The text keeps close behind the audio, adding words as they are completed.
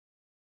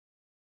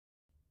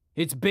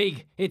It's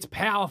big, it's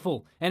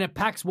powerful, and it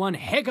packs one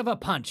heck of a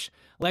punch.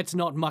 Let's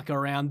not muck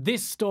around.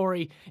 This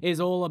story is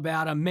all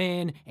about a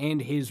man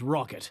and his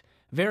rocket.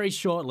 Very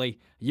shortly,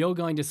 you're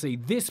going to see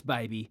this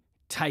baby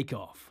take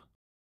off.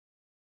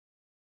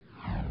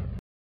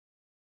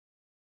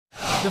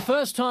 The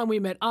first time we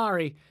met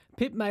Ari,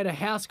 Pip made a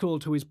house call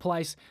to his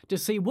place to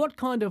see what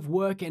kind of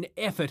work and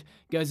effort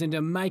goes into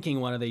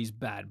making one of these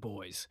bad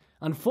boys.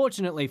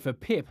 Unfortunately for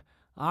Pip,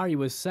 Ari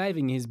was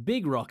saving his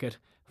big rocket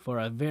for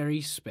a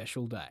very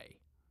special day.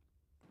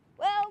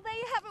 Well, there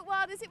you have it,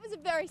 Wilders. It was a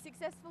very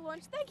successful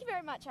launch. Thank you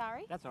very much,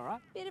 Ari. That's all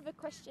right. Bit of a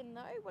question,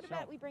 though. What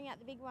about we bring out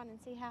the big one and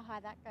see how high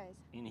that goes?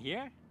 In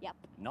here? Yep.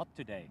 Not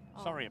today.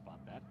 Oh. Sorry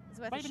about that. It's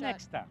worth Maybe a shot.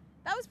 next time.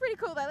 That was pretty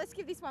cool, though. Let's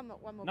give this one more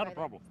Not go a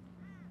problem.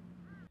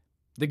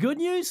 The good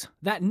news?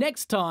 That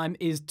next time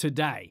is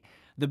today.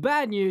 The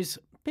bad news?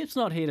 Pip's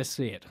not here to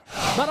see it.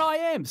 But I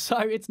am, so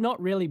it's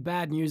not really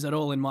bad news at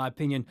all in my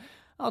opinion.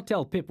 I'll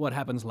tell Pip what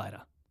happens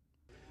later.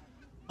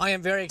 I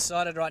am very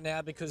excited right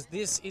now because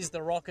this is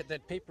the rocket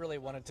that Pip really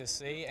wanted to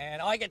see, and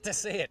I get to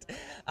see it.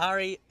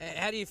 Ari,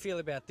 how do you feel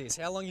about this?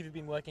 How long have you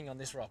been working on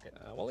this rocket?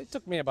 Well, it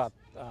took me about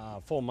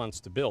 4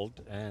 months to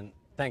build, and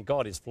thank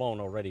God it's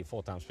flown already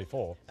 4 times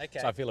before. Okay.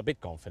 So I feel a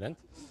bit confident,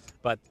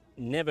 but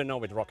never know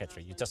with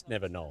rocketry. You just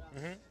never know.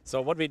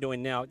 So what we're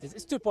doing now,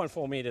 it's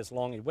 2.4 meters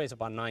long. It weighs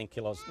about 9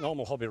 kilos.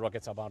 Normal hobby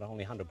rockets are about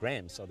only 100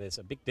 grams, so there's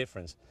a big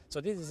difference.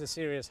 So this is a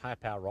serious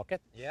high-power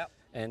rocket. Yep.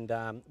 And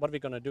what we're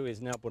going to do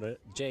is now put a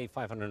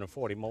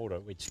J540 motor,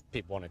 which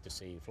Pip wanted to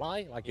see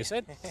fly, like you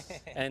said.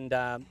 And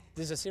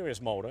this is a serious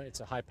motor.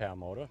 It's a high-power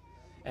motor.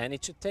 And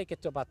it should take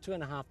it to about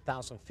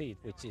 2,500 feet,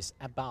 which is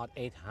about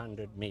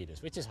 800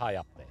 meters, which is high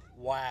up there.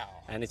 Wow.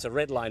 And it's a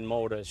red line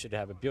motor. It should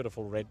have a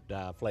beautiful red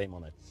flame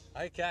on it.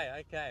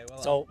 Okay.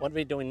 Well, So what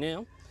we're doing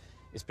now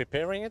is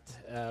preparing it.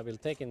 We'll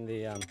take in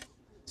the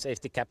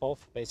safety cap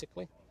off,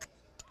 basically.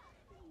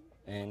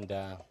 And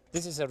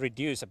this is a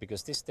reducer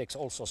because this takes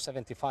also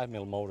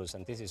 75mm motors,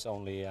 and this is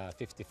only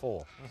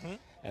 54.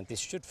 And this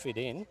should fit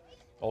in,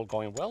 all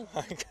going well.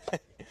 Okay.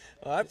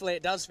 Well, hopefully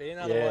it does fit in,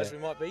 otherwise we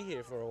might be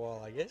here for a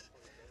while, I guess.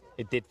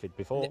 It did fit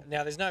before.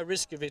 Now, there's no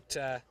risk of it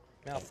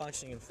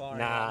malfunctioning and firing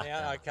Nah, right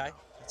now? nah. Okay.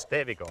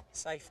 There we go.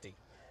 Safety.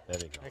 There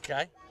we go.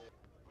 Okay.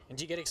 And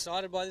do you get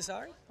excited by this,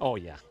 Ari? Oh,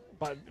 yeah.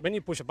 But when you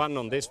push a button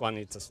on this one,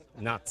 it's just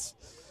nuts.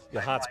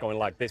 Your heart's going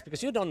like this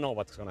because you don't know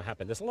what's going to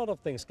happen. There's a lot of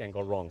things can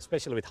go wrong,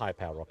 especially with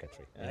high-power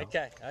rocketry. You know?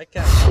 Okay.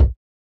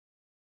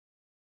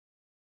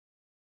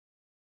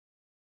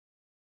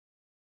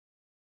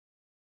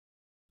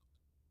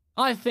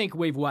 I think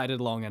we've waited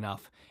long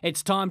enough.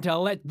 It's time to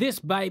let this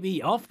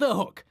baby off the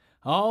hook.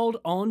 Hold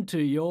on to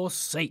your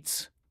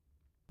seats.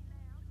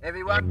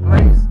 Everyone,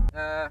 please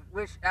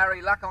wish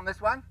Ari luck on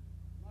this one.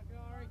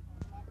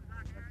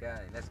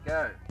 Okay, let's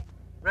go.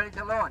 Ready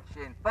to launch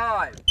in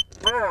 5,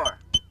 4,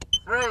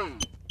 3,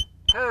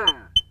 2,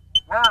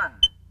 1.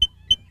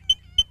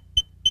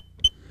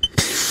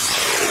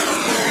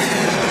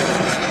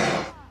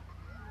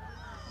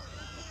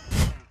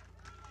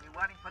 You're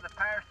waiting for the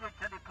parachute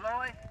to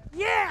deploy?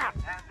 Yeah!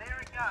 And there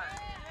it goes.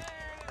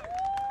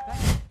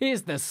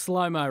 Here's the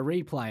slow-mo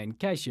replay in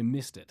case you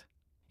missed it.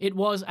 It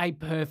was a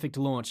perfect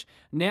launch.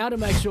 Now to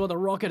make sure the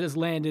rocket has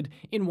landed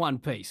in one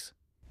piece.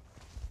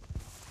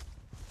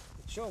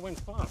 It sure went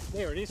fast.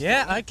 There it is.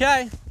 Yeah,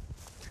 okay.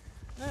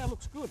 Yeah, it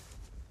looks good.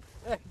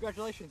 Yeah,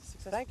 congratulations.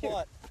 Successful Thank you.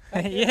 flight.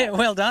 Yeah,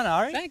 well done,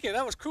 Ari. Thank you.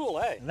 That was cool,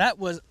 eh? That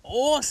was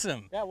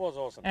awesome. That was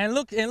awesome. And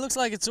look, it looks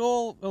like it's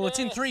all, well, it's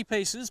in Yeah. 3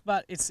 pieces,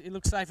 but it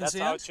looks safe That's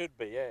and how sound. it should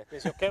be, yeah.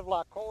 There's your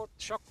Kevlar cord,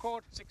 shock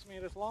cord, 6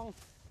 meters long.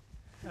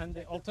 And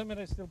the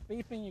altimeter is still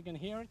beeping, you can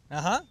hear it.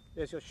 Uh-huh.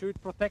 There's your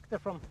chute protector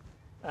from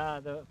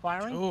the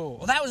firing. Oh,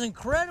 well, that was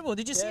incredible.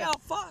 Did you see Yeah. how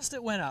fast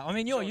it went up? I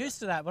mean, you're used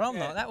to that, but I'm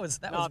Yeah. not. That was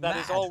No, mad. that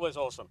is always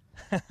awesome.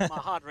 My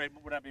heart rate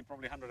would have been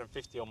probably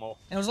 150 or more.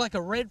 And it was like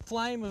a red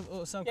flame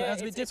or something. That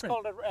was a bit it's different.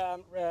 called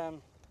a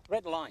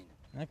red line.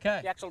 Okay.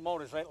 The actual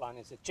motor is red line.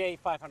 It's a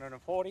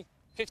J540,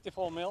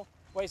 54mm,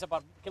 weighs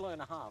about 1.5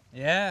 kilos.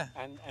 Yeah.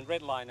 And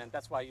red line, and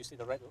that's why you see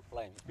the red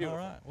flame. It's All beautiful.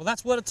 right. Well,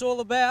 that's what it's all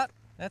about.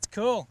 That's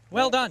cool.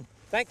 Well done.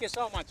 Thank you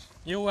so much.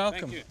 You're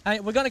welcome. Thank you.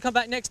 Hey, we're going to come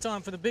back next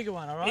time for the bigger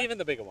one, all right? Even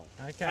the bigger one.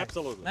 Okay.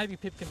 Absolutely. Maybe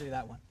Pip can do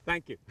that one.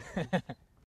 Thank you.